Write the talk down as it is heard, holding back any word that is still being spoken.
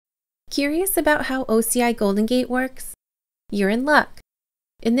Curious about how OCI GoldenGate works? You're in luck!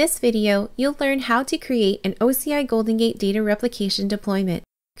 In this video, you'll learn how to create an OCI GoldenGate data replication deployment,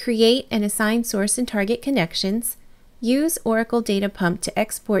 create and assign source and target connections, use Oracle Data Pump to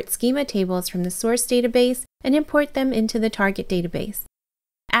export schema tables from the source database and import them into the target database,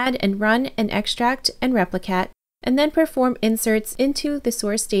 add and run an extract and replicat, and then perform inserts into the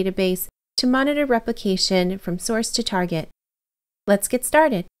source database to monitor replication from source to target. Let's get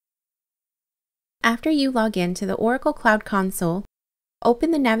started. After you log in to the Oracle Cloud Console, open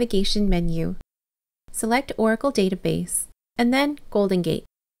the navigation menu, select Oracle Database, and then GoldenGate.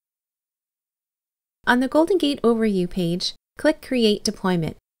 On the GoldenGate Overview page, click Create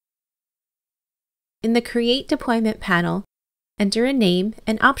Deployment. In the Create Deployment panel, enter a name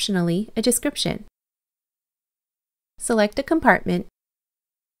and optionally a description. Select a compartment.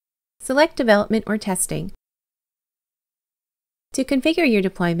 Select Development or Testing. To configure your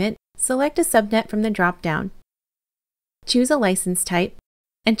deployment, select a subnet from the drop-down. Choose a license type,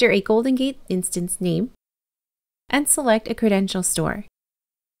 enter a GoldenGate instance name, and select a credential store.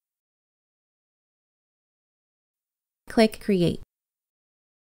 Click Create.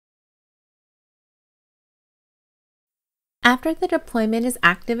 After the deployment is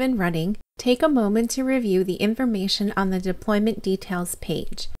active and running, take a moment to review the information on the Deployment Details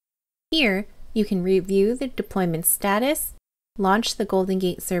page. Here, you can review the deployment status, launch the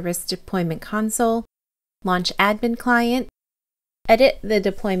GoldenGate Service Deployment Console, launch Admin Client, edit the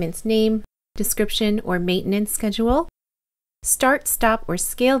deployment's name, description, or maintenance schedule, start, stop, or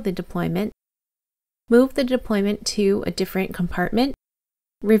scale the deployment, move the deployment to a different compartment,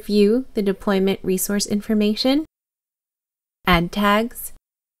 review the deployment resource information, add tags,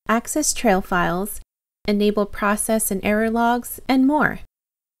 access trail files, enable process and error logs, and more.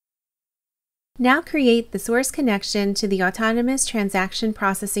 Now create the source connection to the Autonomous Transaction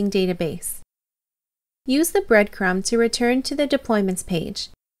Processing database. Use the breadcrumb to return to the Deployments page.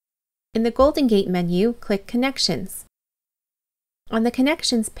 In the GoldenGate menu, click Connections. On the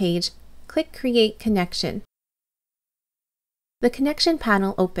Connections page, click Create Connection. The Connection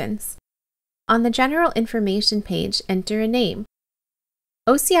panel opens. On the General Information page, enter a name.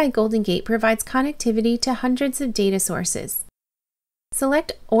 OCI GoldenGate provides connectivity to hundreds of data sources.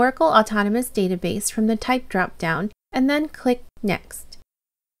 Select Oracle Autonomous Database from the Type drop-down and then click Next.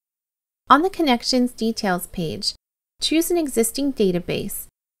 On the Connections Details page, choose an existing database,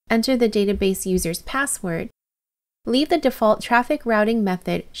 enter the database user's password, leave the default traffic routing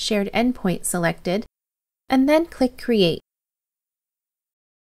method Shared Endpoint selected, and then click Create.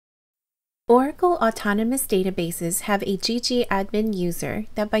 Oracle Autonomous Databases have a ggAdmin user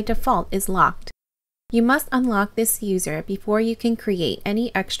that by default is locked. You must unlock this user before you can create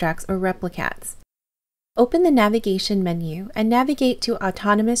any extracts or replicats. Open the navigation menu and navigate to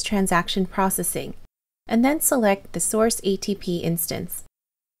Autonomous Transaction Processing, and then select the Source ATP instance.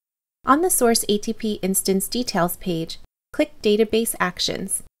 On the Source ATP instance details page, click Database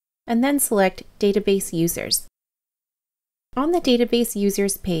Actions, and then select Database Users. On the Database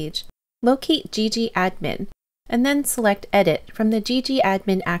Users page, locate ggAdmin, and then select Edit from the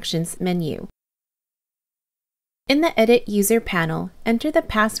ggAdmin Actions menu. In the Edit User panel, enter the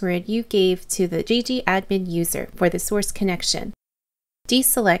password you gave to the ggAdmin user for the source connection.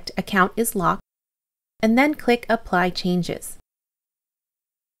 Deselect Account is locked, and then click Apply Changes.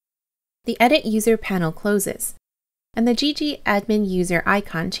 The Edit User panel closes, and the ggAdmin user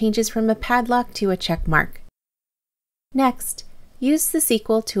icon changes from a padlock to a check mark. Next, use the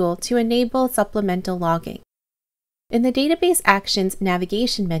SQL tool to enable supplemental logging. In the Database Actions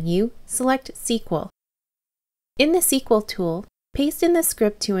navigation menu, select SQL. In the SQL tool, paste in the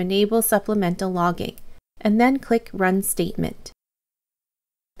script to enable supplemental logging, and then click Run Statement.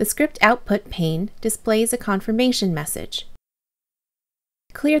 The script output pane displays a confirmation message.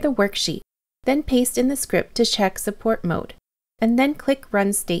 Clear the worksheet, then paste in the script to check support mode, and then click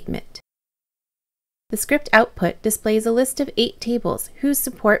Run Statement. The script output displays a list of 8 tables whose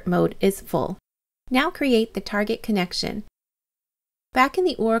support mode is full. Now create the target connection. Back in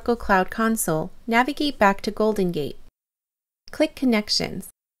the Oracle Cloud Console, navigate back to GoldenGate. Click Connections,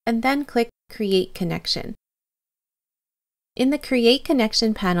 and then click Create Connection. In the Create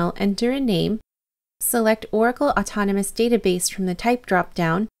Connection panel, enter a name, select Oracle Autonomous Database from the Type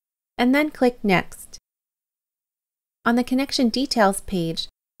drop-down, and then click Next. On the Connection Details page,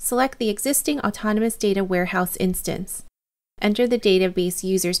 select the existing Autonomous Data Warehouse instance, enter the database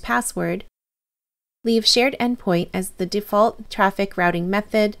user's password, leave Shared Endpoint as the default traffic routing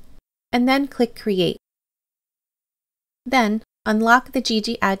method, and then click Create. Then, unlock the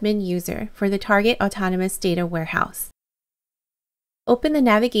ggAdmin user for the target Autonomous Data Warehouse. open the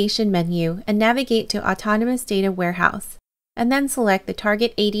navigation menu and navigate to Autonomous Data Warehouse, and then select the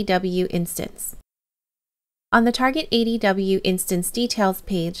Target ADW instance. On the Target ADW instance details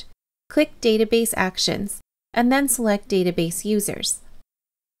page, click Database Actions, and then select Database Users.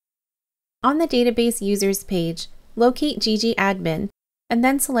 On the Database Users page, locate ggAdmin, and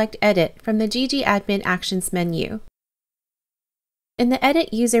then select Edit from the ggAdmin Actions menu. In the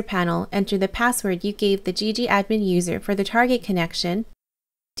Edit User panel, enter the password you gave the ggAdmin user for the target connection,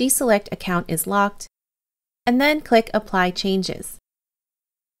 deselect Account is locked, and then click Apply Changes.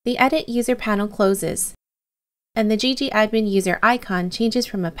 The Edit User panel closes, and the ggAdmin user icon changes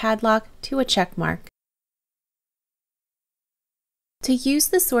from a padlock to a check mark. To use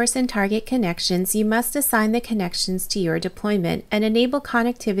the source and target connections, you must assign the connections to your deployment and enable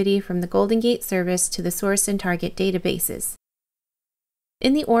connectivity from the GoldenGate service to the source and target databases.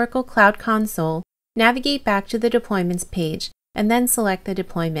 In the Oracle Cloud Console, navigate back to the Deployments page and then select the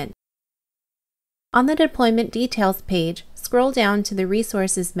deployment. On the Deployment Details page, scroll down to the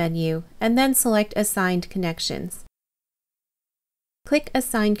Resources menu and then select Assigned Connections. Click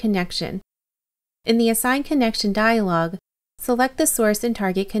Assign Connection. In the Assign Connection dialog, select the source and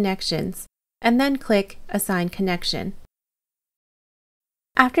target connections, and then click Assign Connection.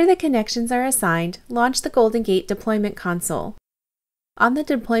 After the connections are assigned, launch the GoldenGate Deployment Console. On the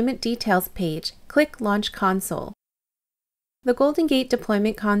Deployment Details page, click Launch Console. The GoldenGate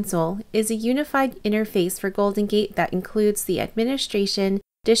Deployment Console is a unified interface for GoldenGate that includes the administration,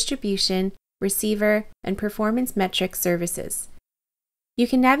 distribution, receiver, and performance metrics services. You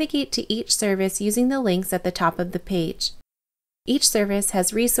can navigate to each service using the links at the top of the page. Each service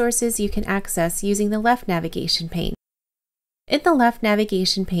has resources you can access using the left navigation pane. In the left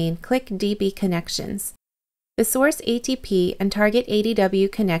navigation pane, click DB Connections. The source ATP and target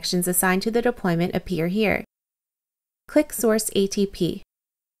ADW connections assigned to the deployment appear here. Click Source ATP.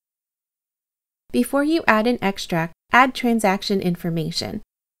 Before you add an extract, add transaction information.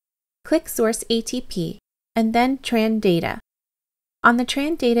 Click Source ATP and then Tran Data. On the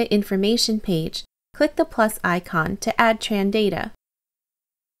Tran Data information page, click the plus icon to add Tran Data.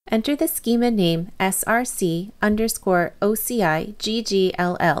 Enter the schema name src_OCI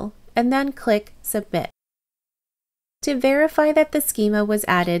GGLL and then click Submit. To verify that the schema was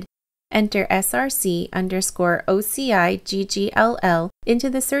added, enter src_OCI GGLL into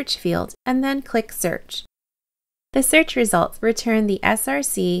the search field and then click Search. The search results return the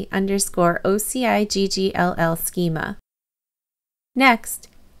src_OCI GGLL schema. Next,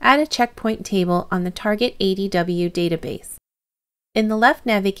 add a checkpoint table on the Target ADW database. In the left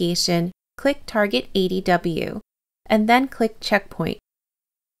navigation, click Target ADW, and then click Checkpoint.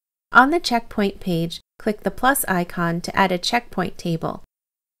 On the checkpoint page, click the plus icon to add a checkpoint table.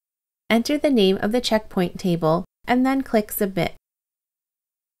 Enter the name of the checkpoint table, and then click Submit.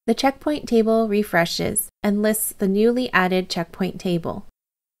 The checkpoint table refreshes and lists the newly added checkpoint table.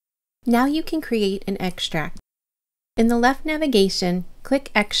 Now you can create an extract. In the left navigation, click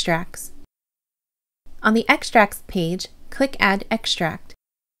Extracts. On the Extracts page, click Add Extract.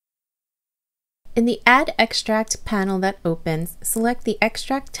 In the Add Extract panel that opens, select the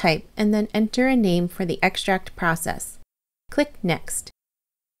extract type and then enter a name for the extract process. Click Next.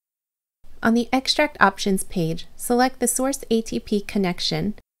 On the Extract Options page, select the source ATP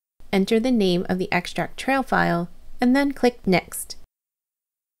connection, enter the name of the extract trail file, and then click Next.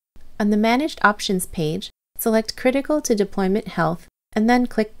 On the Managed Options page, select Critical to Deployment Health, and then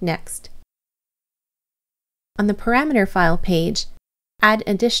click Next. On the Parameter File page, add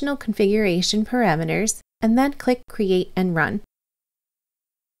additional configuration parameters, and then click Create and Run.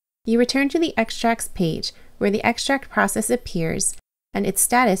 You return to the Extracts page, where the extract process appears, and its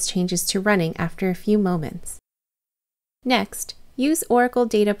status changes to running after a few moments. Next, use Oracle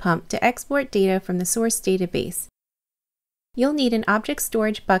Data Pump to export data from the source database. You'll need an object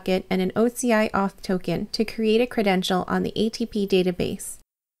storage bucket and an OCI auth token to create a credential on the ATP database.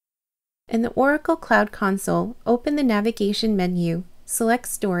 In the Oracle Cloud Console, open the navigation menu, select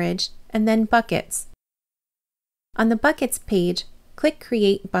Storage, and then Buckets. On the Buckets page, click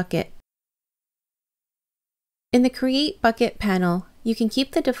Create Bucket. In the Create Bucket panel, you can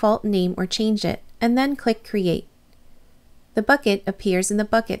keep the default name or change it, and then click Create. The bucket appears in the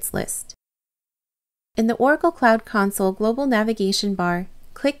Buckets list. In the Oracle Cloud Console Global Navigation bar,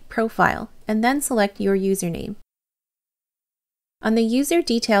 click Profile, and then select your username. On the User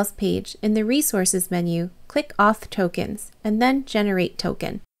Details page, in the Resources menu, click Auth Tokens, and then Generate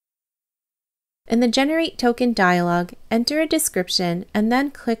Token. In the Generate Token dialog, enter a description, and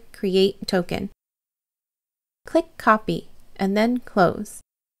then click Create Token. Click Copy, and then Close.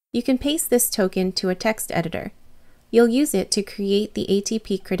 You can paste this token to a text editor. you'll use it to create the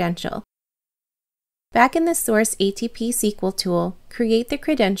ATP credential. Back in the source ATP SQL tool, create the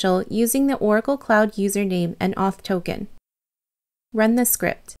credential using the Oracle Cloud username and auth token. Run the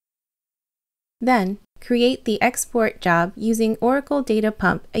script. Then, create the export job using Oracle Data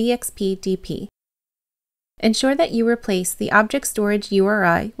Pump EXP-DP. Ensure that you replace the object storage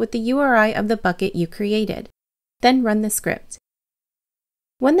URI with the URI of the bucket you created. Then run the script.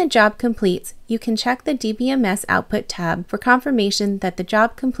 When the job completes, you can check the DBMS Output tab for confirmation that the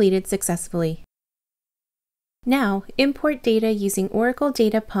job completed successfully. Now, import data using Oracle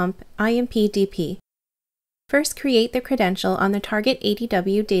Data Pump IMP-DP. First, create the credential on the target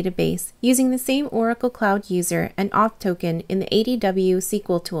ADW database using the same Oracle Cloud user and auth token in the ADW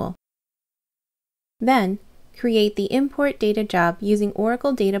SQL tool. Then, create the import data job using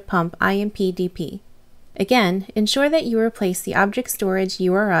Oracle Data Pump IMP-DP. Again, ensure that you replace the object storage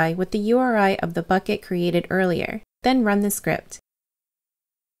URI with the URI of the bucket created earlier, then run the script.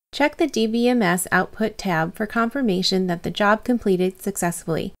 Check the DBMS Output tab for confirmation that the job completed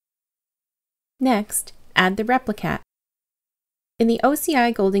successfully. Next, add the Replicat. In the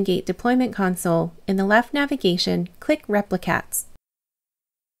OCI GoldenGate deployment console, in the left navigation, click Replicats.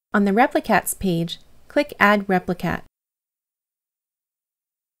 On the Replicats page, click Add Replicat.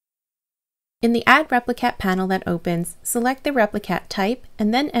 In the Add Replicat panel that opens, select the Replicat type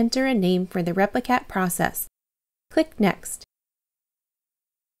and then enter a name for the Replicat process. Click Next.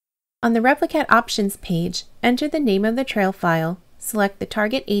 On the Replicat Options page, enter the name of the trail file, select the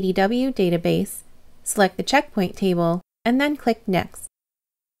target ADW database, select the checkpoint table, and then click Next.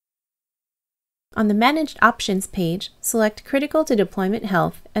 On the Managed Options page, select Critical to Deployment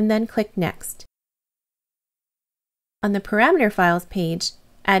Health and then click Next. On the Parameter Files page,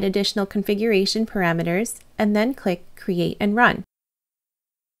 add additional configuration parameters and then click Create and Run.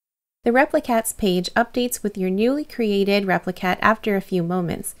 The Replicats page updates with your newly created Replicat after a few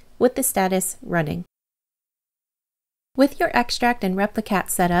moments, with the status Running. With your extract and Replicat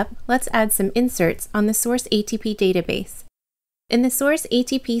set up, let's add some inserts on the source ATP database. In the source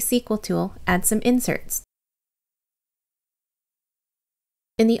ATP SQL tool, add some inserts.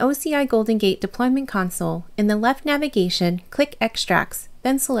 In the OCI GoldenGate deployment console, in the left navigation, click Extracts,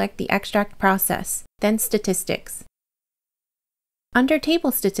 then select the extract process, then Statistics. Under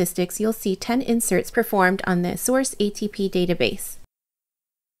Table Statistics, you'll see 10 inserts performed on the source ATP database.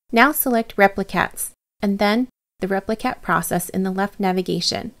 Now select Replicats, and then the Replicat process in the left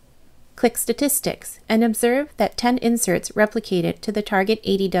navigation. Click Statistics, and observe that 10 inserts replicated to the target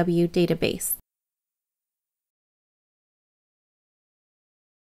ADW database.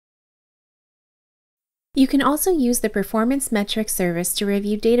 You can also use the Performance Metrics service to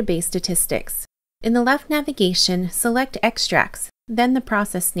review database statistics. In the left navigation, select Extracts, then the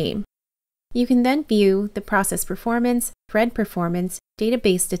process name. You can then view the process performance, thread performance,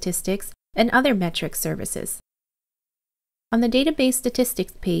 database statistics, and other metrics services. On the Database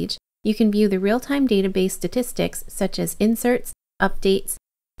Statistics page, you can view the real-time database statistics such as inserts, updates,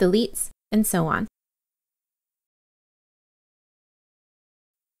 deletes, and so on.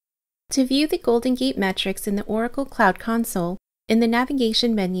 To view the GoldenGate metrics in the Oracle Cloud Console, in the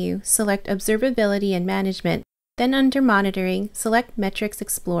navigation menu, select Observability and Management, then under Monitoring, select Metrics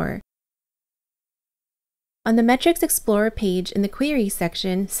Explorer. On the Metrics Explorer page in the Query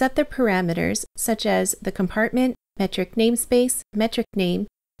section, set the parameters such as the compartment, metric namespace, metric name,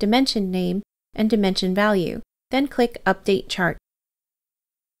 dimension name, and dimension value, then click Update Chart.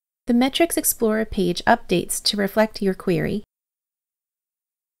 The Metrics Explorer page updates to reflect your query.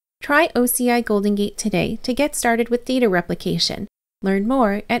 Try OCI GoldenGate today to get started with data replication. Learn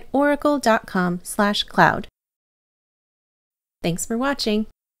more at oracle.com/cloud. Thanks for watching.